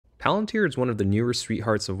Palantir is one of the newer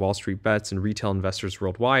sweethearts of Wall Street bets and retail investors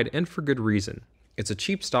worldwide, and for good reason. It's a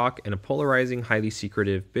cheap stock and a polarizing, highly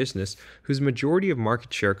secretive business whose majority of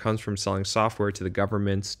market share comes from selling software to the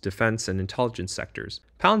government's, defense, and intelligence sectors.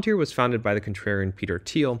 Palantir was founded by the contrarian Peter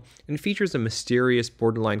Thiel and features a mysterious,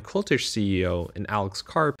 borderline cultish CEO in Alex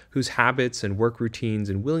Karp, whose habits and work routines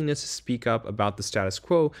and willingness to speak up about the status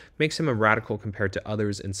quo makes him a radical compared to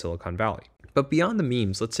others in Silicon Valley. But beyond the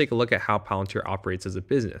memes, let's take a look at how Palantir operates as a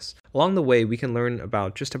business. Along the way, we can learn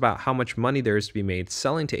about how much money there is to be made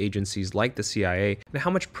selling to agencies like the CIA and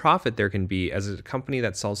how much profit there can be as a company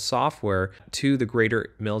that sells software to the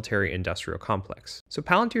greater military-industrial complex. So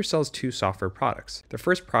Palantir sells two software products. The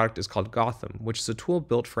first product is called Gotham, which is a tool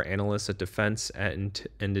built for analysts at defense and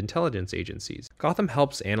intelligence agencies. Gotham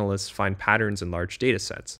helps analysts find patterns in large data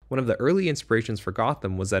sets. One of the early inspirations for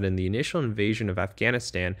Gotham was that in the initial invasion of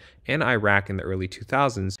Afghanistan and Iraq in the early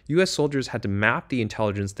 2000s, US soldiers had to map the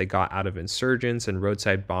intelligence they got out of insurgents and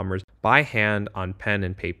roadside bombers by hand on pen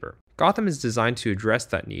and paper. Gotham is designed to address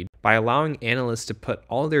that need by allowing analysts to put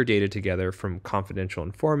all their data together from confidential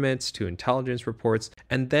informants to intelligence reports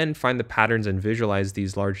and then find the patterns and visualize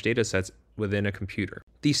these large data sets within a computer.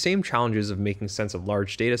 These same challenges of making sense of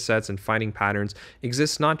large data sets and finding patterns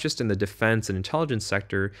exist not just in the defense and intelligence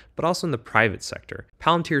sector, but also in the private sector.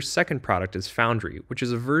 Palantir's second product is Foundry, which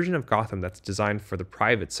is a version of Gotham that's designed for the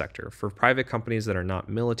private sector, for private companies that are not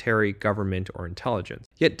military, government, or intelligence.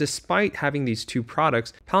 Yet despite having these two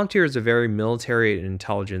products, Palantir is a very military and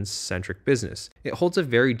intelligence-centric business. It holds a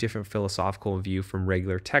very different philosophical view from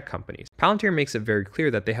regular tech companies. Palantir makes it very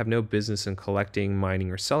clear that they have no business in collecting,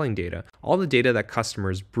 mining, or selling data. All the data that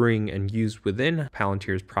customers bring and use within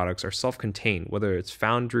Palantir's products are self-contained, whether it's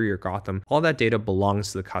Foundry or Gotham. All that data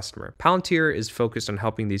belongs to the customer. Palantir is focused on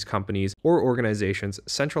helping these companies or organizations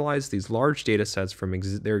centralize these large data sets from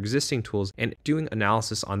their existing tools and doing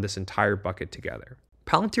analysis on this entire bucket together.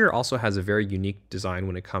 Palantir also has a very unique design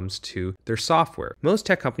when it comes to their software. Most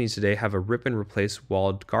tech companies today have a rip and replace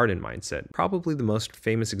walled garden mindset. Probably the most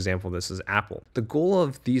famous example of this is Apple. The goal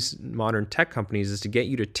of these modern tech companies is to get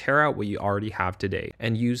you to tear out what you already have today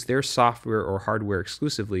and use their software or hardware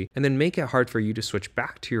exclusively, and then make it hard for you to switch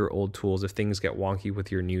back to your old tools if things get wonky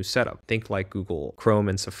with your new setup. Think like Google Chrome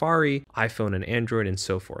and Safari, iPhone and Android, and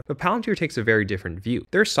so forth. But Palantir takes a very different view.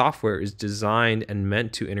 Their software is designed and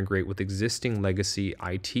meant to integrate with existing legacy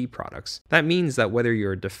IT products. That means that whether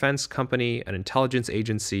you're a defense company, an intelligence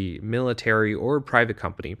agency, military, or a private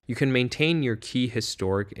company, you can maintain your key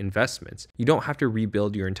historic investments. You don't have to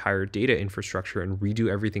rebuild your entire data infrastructure and redo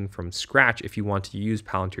everything from scratch if you want to use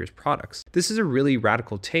Palantir's products. This is a really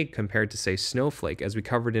radical take compared to, say, Snowflake, as we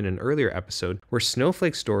covered in an earlier episode, where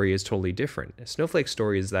Snowflake's story is totally different. Snowflake's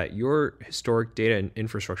story is that your historic data and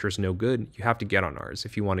infrastructure is no good. You have to get on ours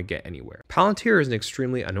if you want to get anywhere. Palantir is an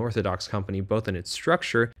extremely unorthodox company, both in its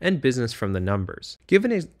structure and business from the numbers.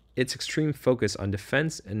 Given its extreme focus on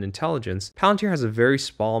defense and intelligence, Palantir has a very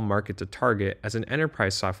small market to target as an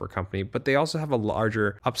enterprise software company, but they also have a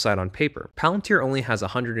larger upside on paper. Palantir only has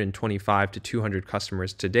 125 to 200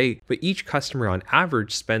 customers to date, but each customer on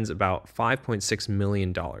average spends about $5.6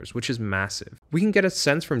 million, which is massive. We can get a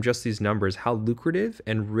sense from just these numbers how lucrative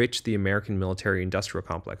and rich the American military industrial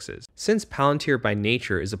complex is. Since Palantir by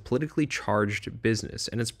nature is a politically charged business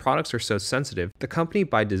and its products are so sensitive, the company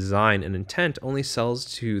by design and intent only sells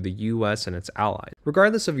to the US and its allies.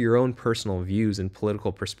 Regardless of your own personal views and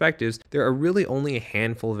political perspectives, there are really only a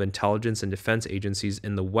handful of intelligence and defense agencies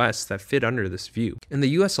in the West that fit under this view. In the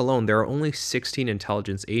US alone, there are only 16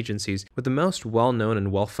 intelligence agencies, with the most well-known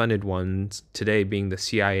and well-funded ones today being the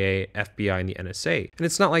CIA, FBI, and the NSA. And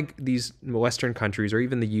it's not like these Western countries or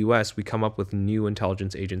even the US, we come up with new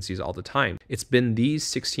intelligence agencies all the time. It's been these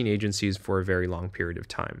 16 agencies for a very long period of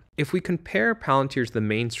time. If we compare Palantir to the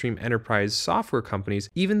mainstream enterprise software companies,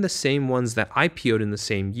 even the same ones that IPO'd in the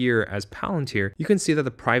same year as Palantir, you can see that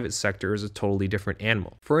the private sector is a totally different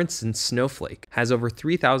animal. For instance, Snowflake has over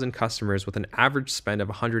 3,000 customers with an average spend of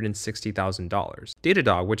 $160,000.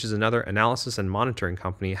 Datadog, which is another analysis and monitoring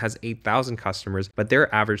company, has 8,000 customers, but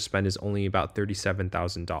their average spend is only about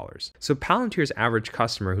 $37,000. So Palantir's average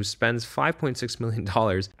customer, who spends $5.6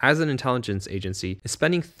 million as an intelligence agency, is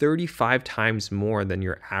spending 35 times more than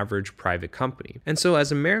your average private company. And so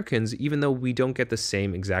as Americans, even though we don't get the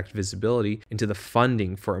same exact visibility into the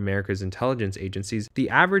funding for America's intelligence agencies, the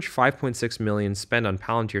average $5.6 million spent on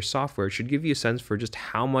Palantir software should give you a sense for just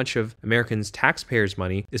how much of Americans' taxpayers'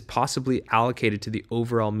 money is possibly allocated to the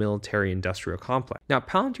overall military-industrial complex. Now,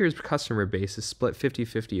 Palantir's customer base is split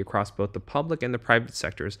 50-50 across both the public and the private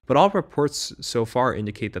sectors, but all reports so far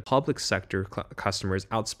indicate that public sector customers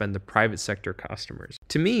outspend the private sector customers.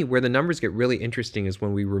 To me, where the numbers get really interesting is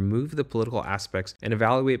when we remove the political aspects and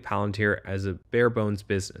evaluate Palantir as a bare bones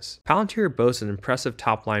business. Palantir boasts an impressive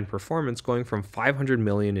top-line performance, going from $500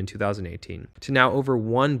 million in 2018 to now over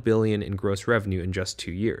 $1 billion in gross revenue in just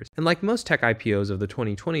 2 years. And like most tech IPOs of the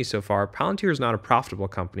 2020s so far, Palantir is not a profitable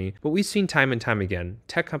company, but we've seen time and time again,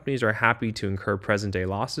 tech companies are happy to incur present-day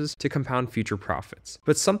losses to compound future profits.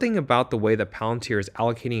 But something about the way that Palantir is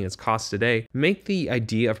allocating its costs today make the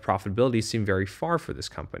idea of profitability seem very far for this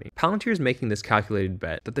company. Palantir is making this calculated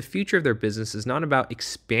bet that the future of their business is not about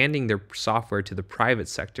expanding their software to the private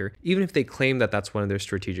sector, even if they claim that that's one of their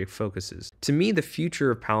strategic focuses. To me, the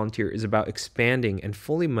future of Palantir is about expanding and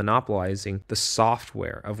fully monopolizing the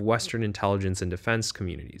software of Western intelligence and defense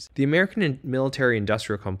communities. The American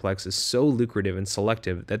military-industrial complex is so lucrative and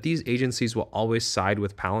selective that these agencies will always side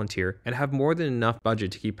with Palantir and have more than enough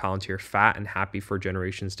budget to keep Palantir fat and happy for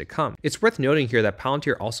generations to come. It's worth noting here that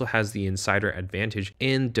Palantir also has the insider advantage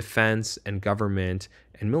in defense and government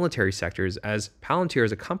and military sectors, as Palantir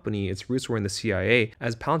as a company, its roots were in the CIA,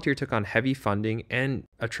 as Palantir took on heavy funding and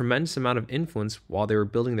a tremendous amount of influence while they were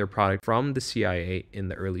building their product from the CIA in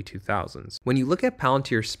the early 2000s. When you look at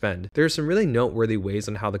Palantir's spend, there are some really noteworthy ways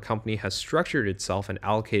on how the company has structured itself and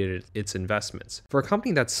allocated its investments. For a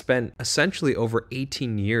company that's spent essentially over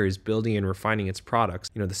 18 years building and refining its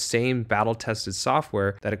products, the same battle-tested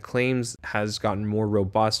software that it claims has gotten more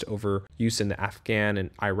robust over use in the Afghan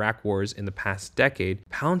and Iraq wars in the past decade,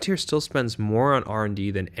 Palantir still spends more on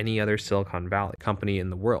R&D than any other Silicon Valley company in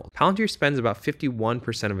the world. Palantir spends about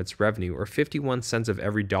 51% of its revenue, or 51 cents of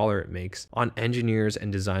every dollar it makes, on engineers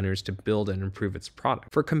and designers to build and improve its product.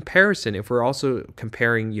 For comparison, if we're also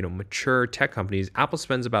comparing, mature tech companies, Apple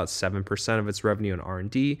spends about 7% of its revenue on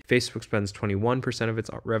R&D, Facebook spends 21% of its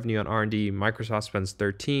revenue on R&D, Microsoft spends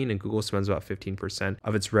 13%, and Google spends about 15%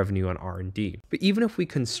 of its revenue on R&D. But even if we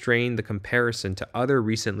constrain the comparison to other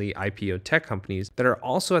recently IPO tech companies that are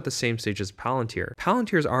also at the same stage as Palantir,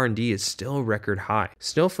 Palantir's R&D is still record high.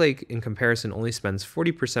 Snowflake, in comparison, only spends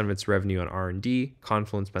 40% of its revenue on R&D,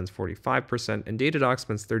 Confluent spends 45%, and Datadog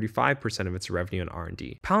spends 35% of its revenue on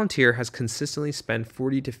R&D. Palantir has consistently spent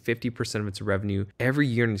 40 to 50% of its revenue every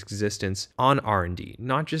year in its existence on R&D,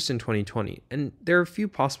 not just in 2020, and there are a few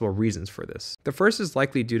possible reasons for this. The first is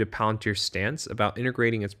likely due to Palantir's stance about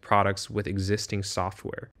integrating its products with existing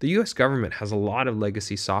software. The US government has a lot of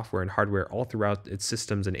legacy software and hardware all throughout its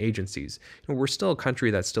systems and agencies. We're still a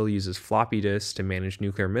country that still uses floppy disks to manage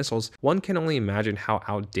nuclear missiles. One can only imagine how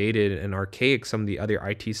outdated and archaic some of the other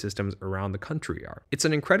IT systems around the country are. It's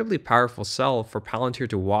an incredibly powerful sell for Palantir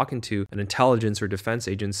to walk into an intelligence or defense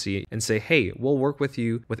agency and say, hey, we'll work with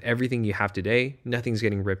you with everything you have today. Nothing's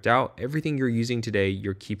getting ripped out. Everything you're using today,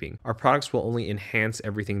 you're keeping. Our products will only enhance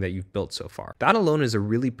everything that you've built so far. That alone is a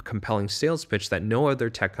really compelling sales pitch that no other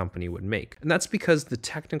tech company would make. And that's because the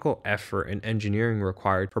technical effort and engineering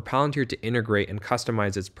required for Palantir to integrate and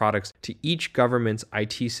customize its products to each government's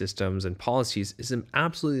IT systems and policies is an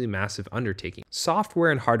absolutely massive undertaking.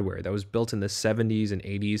 Software and hardware that was built in the 70s and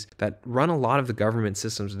 80s that run a lot of the government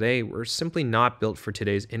systems today were simply not built for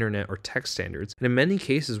today's internet or tech standards, and in many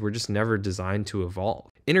cases were just never designed to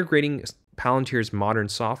evolve. Integrating Palantir's modern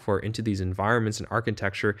software into these environments and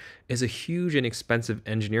architecture is a huge and expensive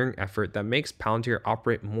engineering effort that makes Palantir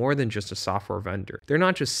operate more than just a software vendor. They're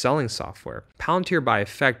not just selling software. Palantir, by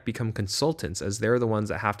effect, become consultants, as they're the ones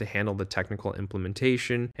that have to handle the technical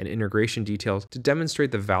implementation and integration details to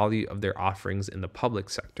demonstrate the value of their offerings in the public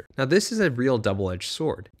sector. Now, this is a real double-edged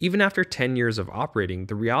sword. Even after 10 years of operating,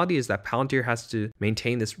 the reality is that Palantir has to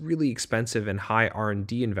maintain this really expensive and high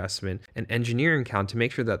R&D investment and engineering count to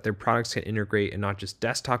make sure that their products can integrate in not just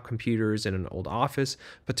desktop computers in an old office,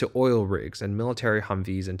 but to oil rigs and military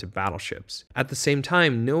Humvees and to battleships. At the same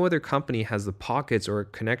time, no other company has the pockets or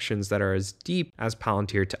connections that are as deep as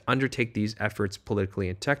Palantir to undertake these efforts politically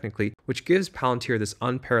and technically, which gives Palantir this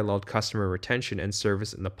unparalleled customer retention and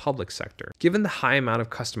service in the public sector. Given the high amount of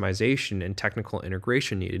customization and technical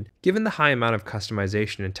integration needed,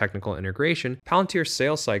 Palantir's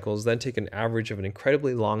sales cycles then take an average of an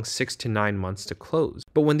incredibly long 6 to 9 months to close.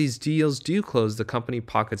 But when these deals do close, the company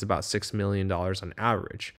pockets about $6 million on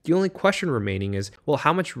average. The only question remaining is, well,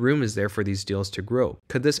 how much room is there for these deals to grow?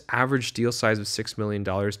 Could this average deal size of $6 million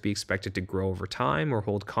be expected to grow over time or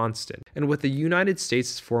hold constant? And with the United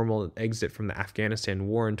States' formal exit from the Afghanistan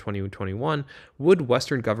war in 2021, would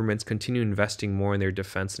Western governments continue investing more in their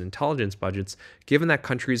defense and intelligence budgets, given that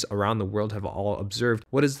countries around the world have all observed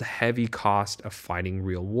what is the heavy cost of fighting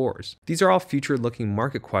real wars? These are all future-looking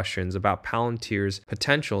market questions about Palantir's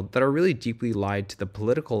potential that are really deeply lied to the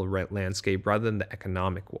political landscape rather than the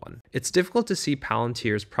economic one. It's difficult to see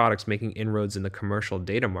Palantir's products making inroads in the commercial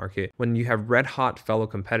data market when you have red-hot fellow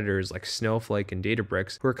competitors like Snowflake and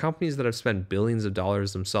Databricks, who are companies that have spent billions of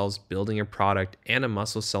dollars themselves building a product and a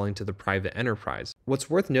muscle selling to the private enterprise. What's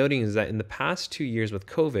worth noting is that in the past 2 years with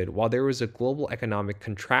COVID, while there was a global economic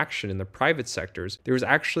contraction in the private sectors, there was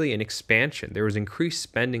actually an expansion. There was increased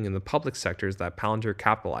spending in the public sectors that Palantir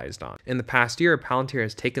capitalized on. In the past year, Palantir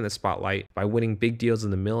has taken the spotlight by winning big deals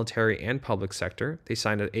in the military and public sector. They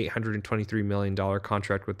signed an $823 million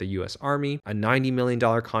contract with the US Army, a $90 million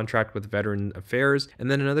contract with Veteran Affairs, and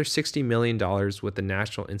then another $60 million with the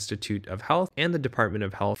National Institute of Health and the Department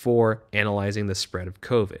of Health for analyzing the spread of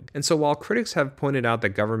COVID. And so while critics have pointed out that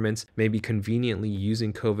governments may be conveniently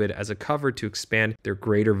using COVID as a cover to expand their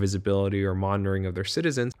greater visibility or monitoring of their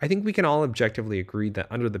citizens, I think we can all objectively agree that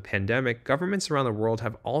under the pandemic, governments around the world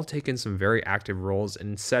have all taken some very active roles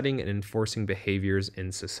in setting and enforcing behaviors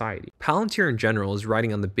in society. Palantir in general is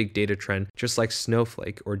riding on the big data trend, just like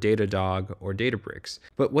Snowflake or Datadog or Databricks.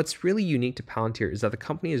 But what's really unique to Palantir is that the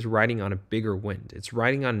company is riding on a bigger wind. It's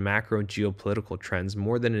riding on macro geopolitical trends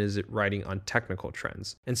more than it is riding on technical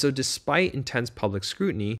trends. And so despite intense public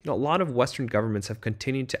scrutiny, a lot of Western governments have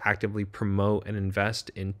continued to actively promote and invest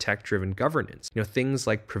in tech-driven governance. Things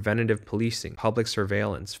like preventative policing, public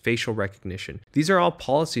surveillance, facial recognition. These are all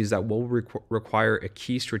policies that will require a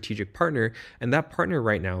key strategic partner, and that partner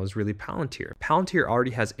right now is really Palantir. Palantir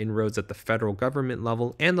already has inroads at the federal government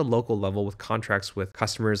level and the local level with contracts with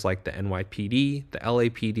customers like the NYPD, the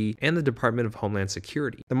LAPD, and the Department of Homeland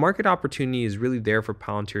Security. The market opportunity is really there for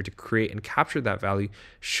Palantir to create and capture that value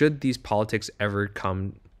should these politics ever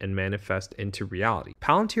come and manifest into reality.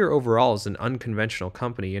 Palantir overall is an unconventional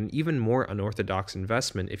company and even more unorthodox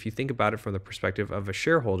investment if you think about it from the perspective of a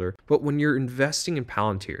shareholder. But when you're investing in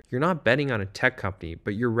Palantir, you're not betting on a tech company,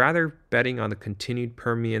 but you're rather betting on the continued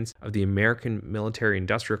permeance of the American military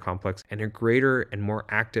industrial complex and a greater and more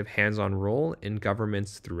active hands-on role in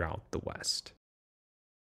governments throughout the West.